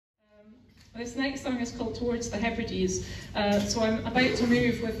This next song is called Towards the Hebrides. So I'm about to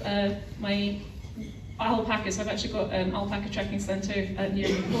move with my alpacas. I've actually got an alpaca trekking centre near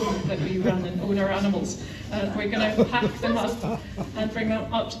my home that we run and own our animals. We're going to pack them up and bring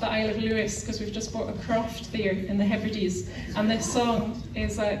them up to the Isle of Lewis because we've just bought a croft there in the Hebrides. And this song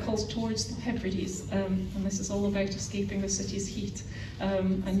is called Towards the Hebrides. And this is all about escaping the city's heat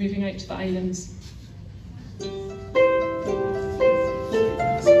and moving out to the islands.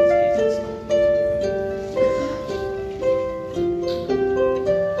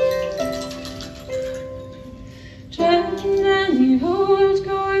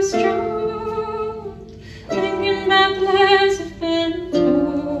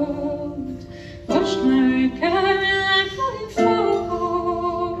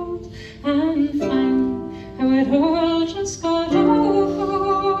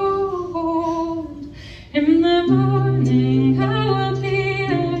 In the morning I will be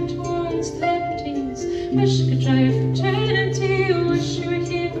there towards the Hebrides. Wish I could drive eternity, wish you were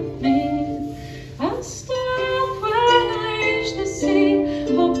here with me. I'll stop when I reach the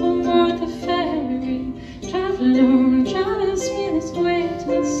sea, hop on board the ferry. Travel alone, travels me this way it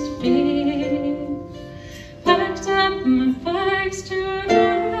must be. Packed up my bags to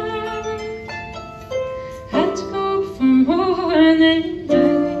arrive, had to go for more than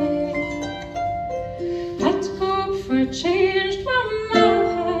changed my mind.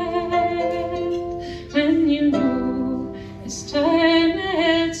 When you know it's time,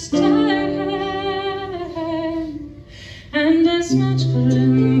 it's time. And there's magical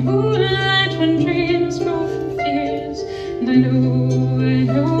in moonlight when dreams grow from fears. And I know I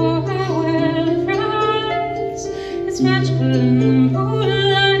will rise. It's magical in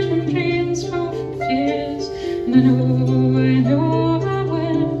moonlight when dreams grow from fears. And I know I will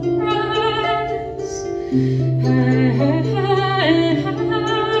rise.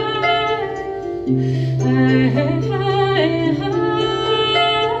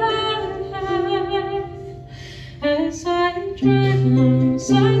 As I drive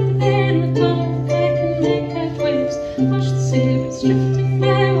alongside the bay in the dark, I can make out waves, watch the sailors drifting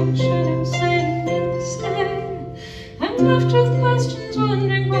by, watch them sailing in the sky. I'm left with questions,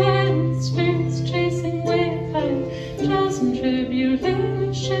 wondering why, with spirits chasing wave high, trials and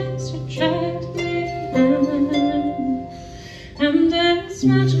tribulations to try to make mine. And it's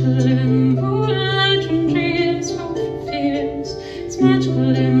magical in moonlight when dreams grow from fears. It's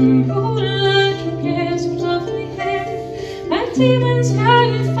magical in moonlight when cares of lovely hair. My demons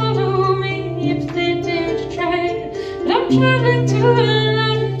can follow me if they dare to try. But I'm traveling to a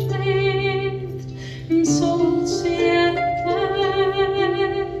land bathed in salt sea and light.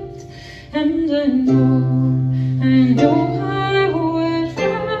 And I know I will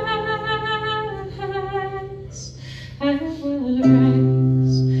rise. I will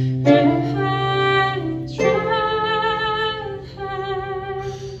rise, rise,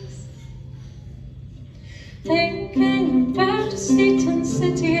 rise. Thinking about a Seaton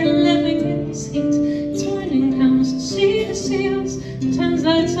city and living in this heat. It's morning comes, I see the seals, the town's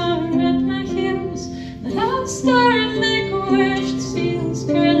lights are at my heels. But I'll star and make a wish. The seals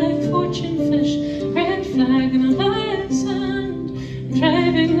curl like fortune fish, red flag and a lion's hand. I'm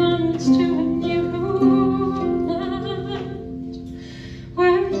driving onwards to a new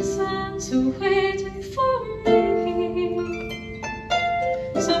so waiting for me,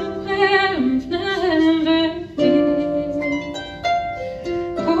 somewhere I've never been.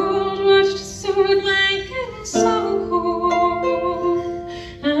 Cold water to soothe my aching soul,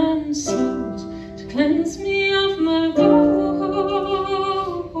 and salt to cleanse me of my woes.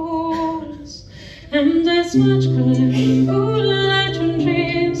 And there's magical in moonlight when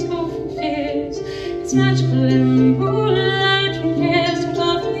dreams go from fears. It's magical in moonlight when cares of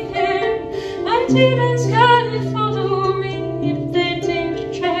lovely hair. My demons can follow me if they dare to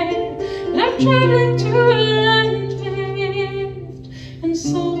try. But I'm traveling to a land bathed in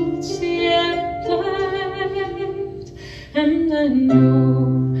salt sea and light. And I know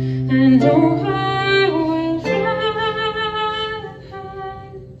I will rise.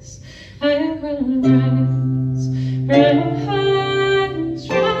 I will rise.